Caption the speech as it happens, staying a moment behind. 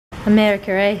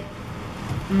America, eh?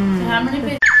 So how many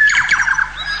people?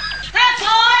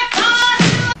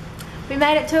 We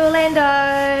made it to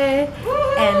Orlando! Woo!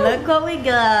 And look what we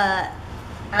got!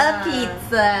 A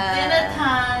pizza! Dinner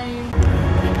time!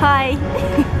 Hi!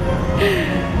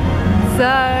 So,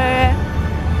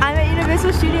 I'm at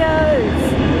Universal Studios!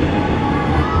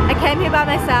 I came here by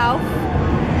myself.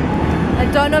 I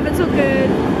don't know if it's all good.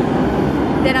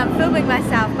 Then I'm filming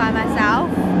myself by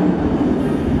myself.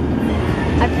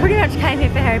 I pretty much came here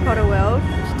for Harry Potter World.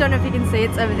 Just don't know if you can see,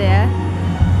 it's over there.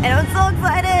 And I'm so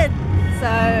excited! So,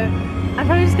 I'm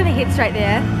probably just gonna head straight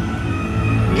there.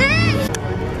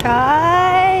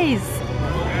 Guys!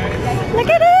 Look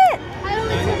at it!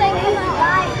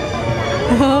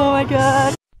 Oh my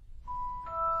god!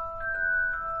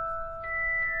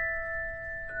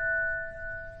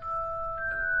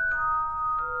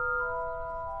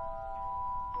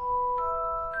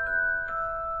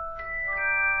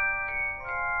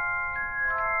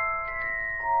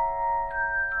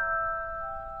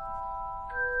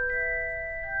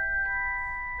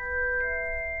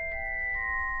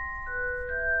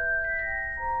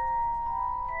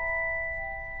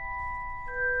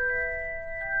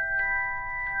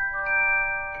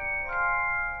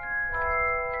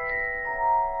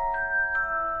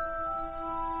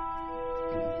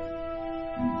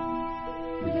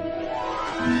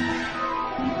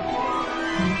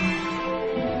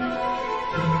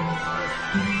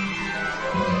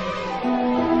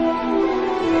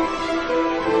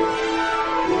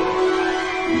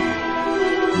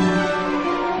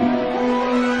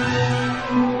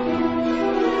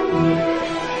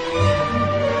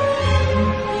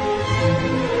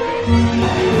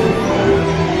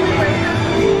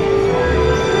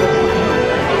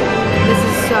 This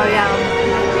is so yum.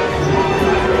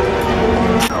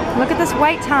 Look at this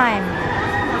wait time.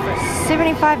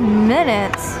 75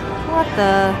 minutes. What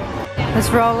the? This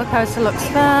roller coaster looks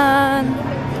fun.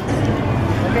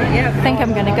 I think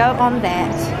I'm gonna go on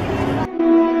that.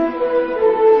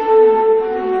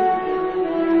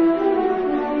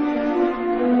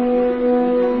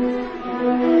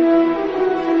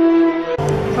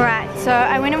 So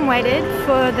I went and waited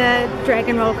for the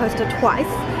dragon roller coaster twice,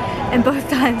 and both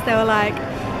times they were like,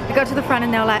 I got to the front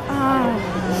and they were like,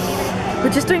 oh,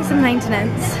 we're just doing some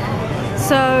maintenance.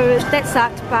 So that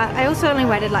sucked, but I also only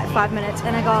waited like 5 minutes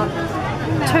and I got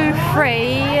 2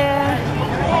 free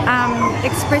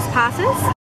express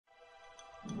passes.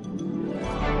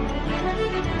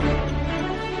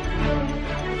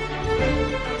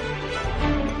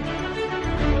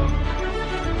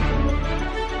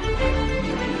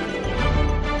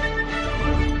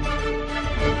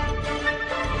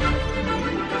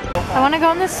 I want to go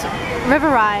on this river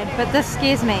ride, but this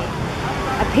scares me.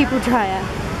 A people dryer.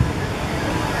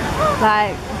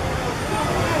 Like,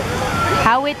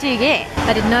 how wet do you get?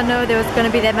 I did not know there was going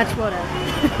to be that much water.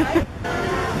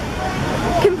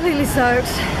 Completely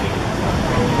soaked.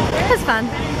 It was fun.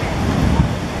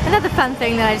 Another fun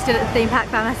thing that I just did at the theme park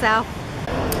by myself.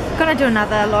 I'm gonna do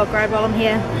another log ride while I'm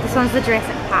here. This one's the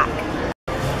Jurassic Park.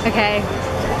 Okay,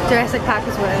 Jurassic Park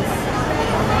was worse.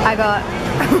 I got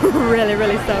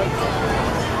really soaked.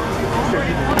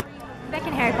 Back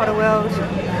in Harry Potter World,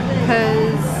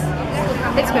 because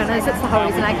let's be honest, it's the whole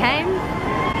reason I came.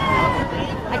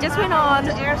 I just went on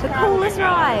the coolest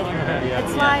ride.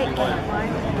 It's like,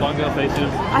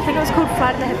 I think it was called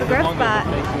Flight of the Hippogriff, but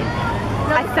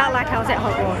I felt like I was at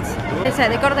Hogwarts. So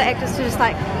they got all the actors to just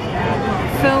like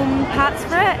film parts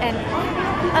for it, and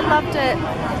I loved it.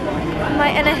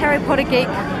 My inner Harry Potter geek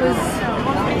was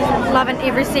loving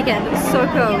every second. It was so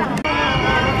cool.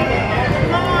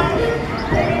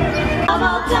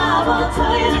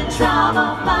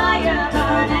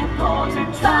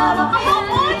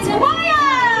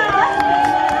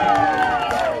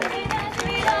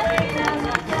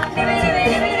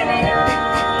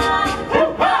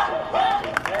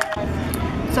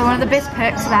 So one of the best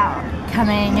perks about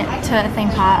coming to a theme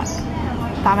park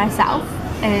by myself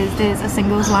is there's a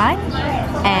singles line,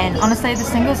 and honestly the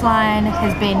singles line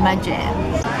has been my jam.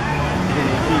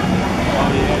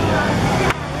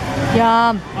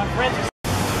 Yum!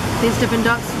 These Dippin'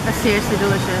 Dots are seriously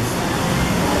delicious.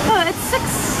 Oh, it's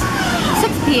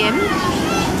 6 p.m.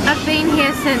 I've been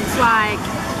here since like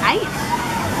 8.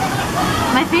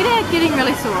 My feet are getting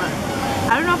really sore.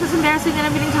 I don't know if it's embarrassing that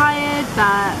I'm getting tired,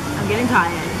 but I'm getting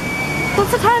tired.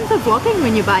 What's the time for vlogging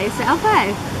when you're by yourself,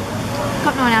 eh?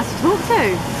 Got no one else to talk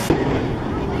to.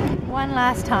 One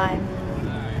last time.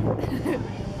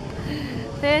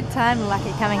 Third time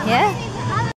lucky coming here.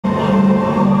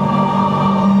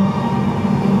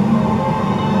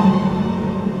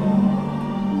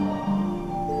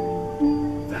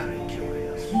 Very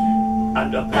curious.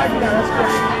 and up.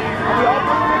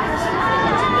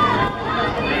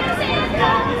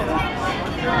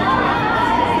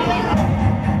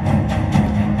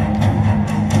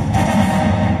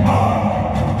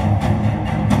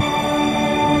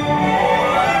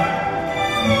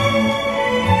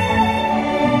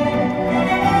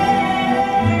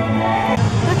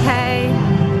 Okay.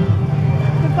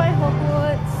 Goodbye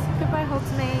Hogwarts. Goodbye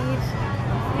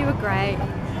Hogsmeade. You were great.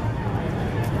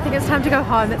 I think it's time to go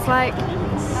home. It's like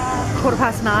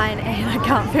 9:15 and I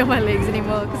can't feel my legs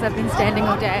anymore because I've been standing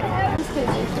all day.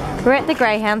 We're at the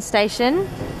Greyhound station.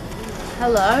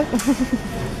 Hello.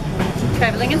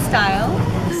 Traveling in style.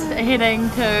 Heading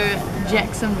to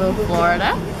Jacksonville,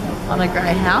 Florida on a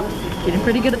Greyhound. Getting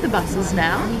pretty good at the buses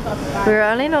now. We were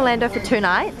only in Orlando for 2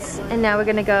 nights and now we're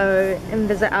going to go and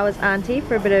visit Awas auntie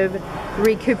for a bit of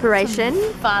recuperation.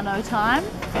 Whānau time.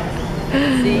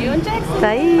 See you in Jacksonville.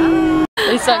 Bye.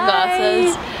 These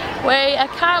sunglasses. We are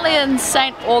currently in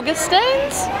St.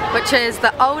 Augustine's, Which is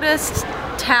the oldest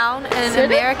town in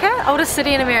America, oldest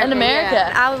city in America.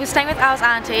 Yeah. We're staying with Awas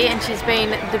auntie and she's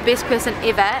been the best person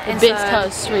ever. The best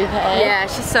host we've had. Yeah,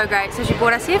 she's so great. So she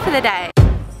brought us here for the day.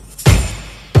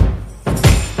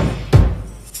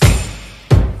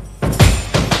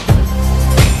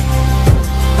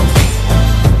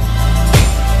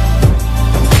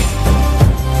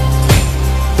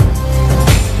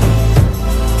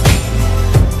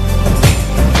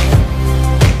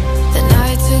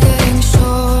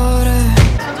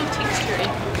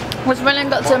 Which William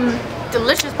got some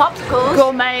Delicious popsicles.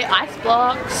 gourmet ice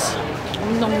blocks.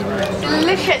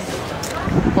 Delicious.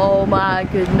 Oh my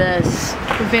goodness.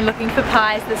 We've been looking for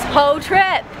pies this whole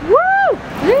trip. Woo!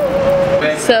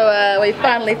 So we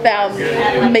finally found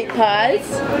meat pies.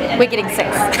 We're getting 6.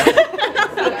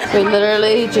 We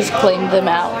literally just cleaned them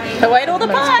out. Who ate all the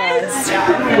pies?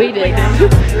 We did.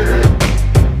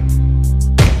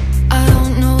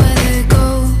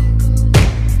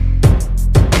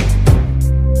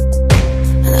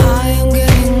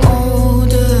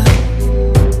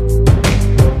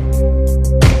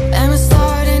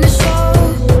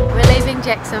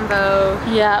 Jacksonville.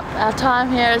 Yep, our time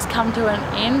here has come to an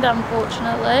end,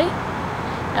 unfortunately.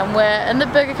 And we're in the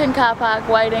Burger King car park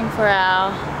waiting for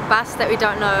our Bus that we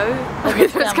don't know whether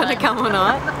it's going to come or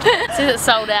not. It says it's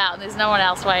sold out and there's no one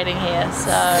else waiting here,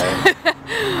 so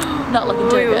not looking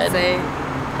too good. See.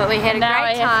 But we had a great time. Now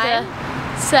we have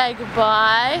to say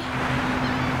goodbye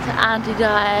to Auntie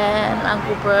Diane and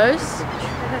Uncle Bruce.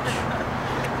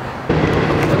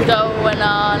 We're going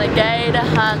on a gator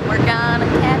hunt. We're gonna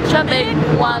catch a big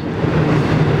one.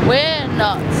 We're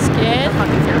not scared.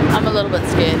 I'm a little bit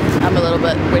scared. I'm a little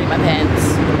bit wetting my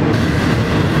pants.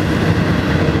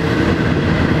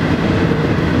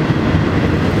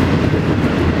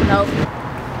 Nope.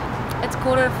 It's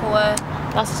 4:45.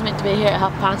 Bus is meant to be here at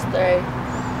 3:30.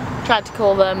 Tried to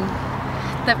call them.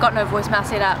 They've got no voicemail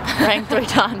set up. Rang 3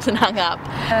 times and hung up.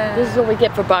 This is what we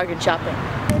get for bargain shopping.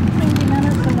 20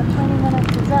 minutes and the 20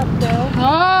 minutes is up, Bill.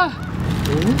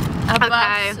 Our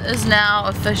bus is now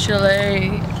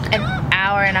officially An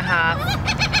hour and a half.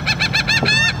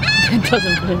 it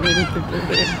doesn't mean anything to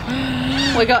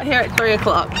do. We got here at 3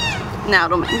 o'clock. Now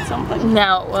it'll mean something.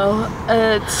 Now, well,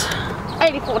 it's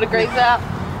 84 degrees out.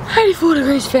 84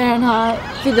 degrees Fahrenheit.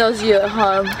 For those of you at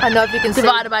home, I know if you can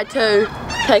divided by 2,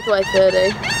 take away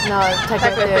 30. No, take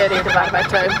Take away 30 divided by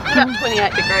 2. About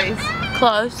 28 degrees.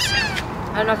 Close.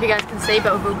 I don't know if you guys can see,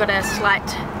 but we've got a slight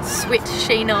sweat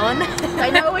sheen on. I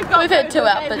know we've got We've had 2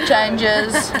 outfit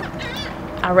changes.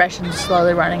 Our rations are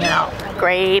slowly running out.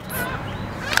 Grapes.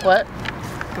 What?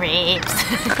 Grapes.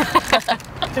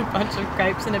 a bunch of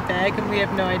grapes in a bag and we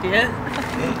have no idea.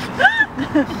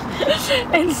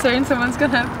 And soon someone's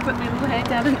gonna put their little hand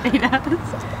down and eat us.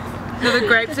 No, the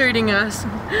grapes are eating us.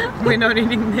 We're not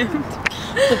eating them.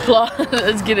 The plot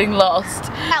is getting lost.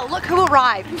 Wow, look who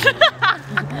arrived.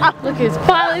 Look who's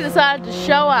finally decided to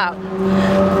show up.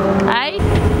 Hey?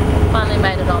 Finally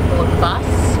made it on board the bus.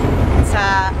 It's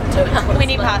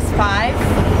 20 past 5.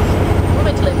 We're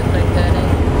meant to leave at 3:30.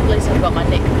 At least I've got my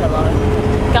neck pillow.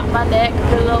 Got my neck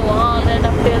pillow on and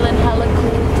I'm feeling hella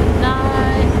cool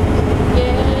tonight.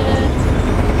 Yeah.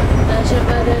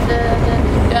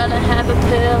 Gonna have a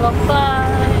pillow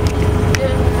fight.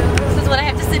 Yeah. This is what I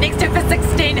have to sit next to for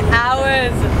 16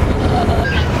 hours.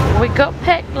 We got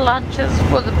packed lunches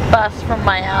for the bus from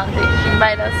my auntie. She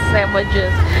made us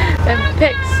sandwiches and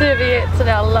packed serviettes in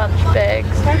our lunch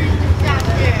bags.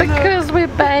 Because we're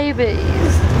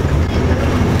babies.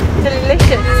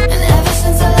 Delicious. And ever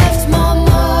since I left my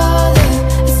mother,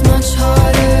 it's much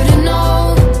harder to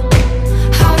know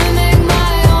how to make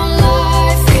my own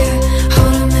life here, how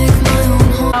to make my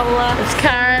own home. It's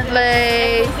current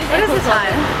currently What is the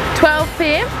time? 12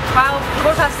 p.m. 12,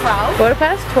 12.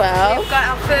 12:15. We've got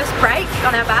our first break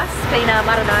on our bus. It's been, I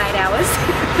don't know, 8 hours.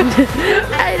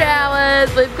 8 hours.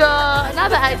 We've got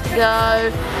another 8 to go.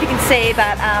 You can see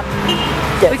that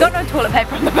we got no toilet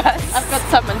paper on the bus. I've got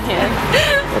some in here.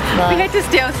 We had to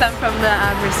steal some from the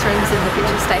restrooms in the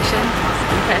petrol station.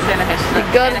 You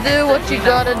gotta do what you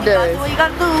gotta do. That's what you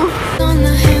gotta do. On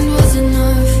the hand was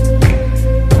enough.